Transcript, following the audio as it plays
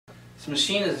This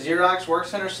machine is Xerox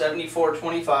Workcentre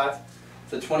 7425.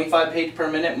 It's a 25 page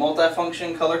per minute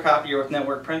multifunction color copier with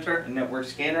network printer and network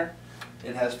scanner.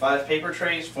 It has 5 paper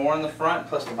trays, 4 in the front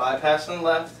plus the bypass on the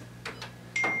left.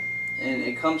 And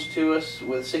it comes to us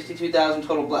with 62,000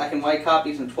 total black and white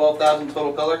copies and 12,000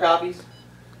 total color copies.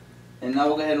 And now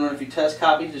we'll go ahead and run a few test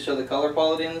copies to show the color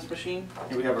quality in this machine.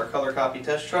 Here we have our color copy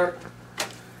test chart.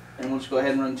 And we'll just go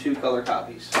ahead and run 2 color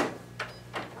copies.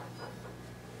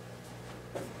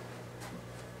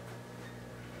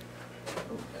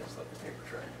 Oh, that's like the paper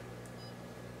tray.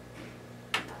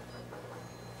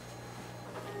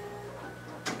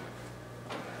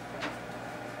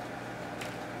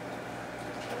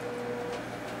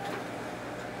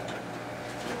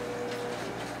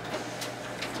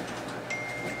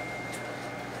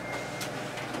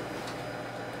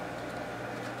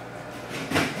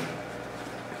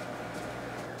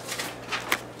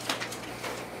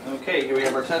 Okay, here we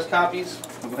have our test copies.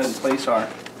 We'll go ahead and place our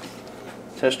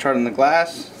test chart in the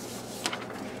glass.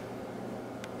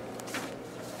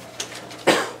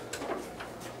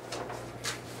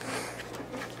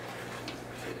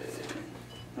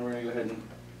 And we're going to go ahead and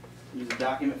use a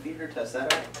document feeder to test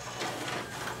that out.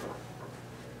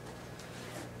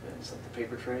 And set the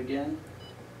paper tray again.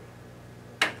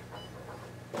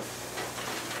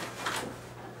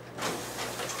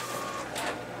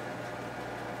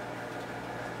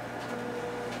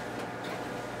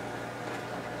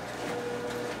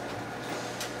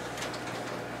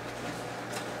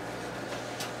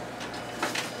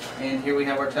 And here we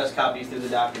have our test copies through the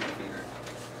document feeder.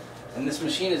 And this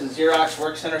machine is a Xerox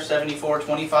Workcentre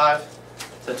 7425.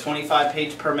 It's a 25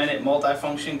 page per minute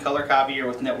multifunction color copier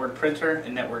with network printer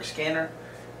and network scanner.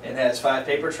 It has 5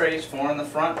 paper trays, 4 in the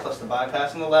front plus the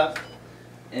bypass on the left.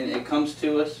 And it comes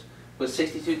to us with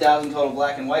 62,000 total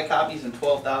black and white copies and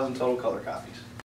 12,000 total color copies.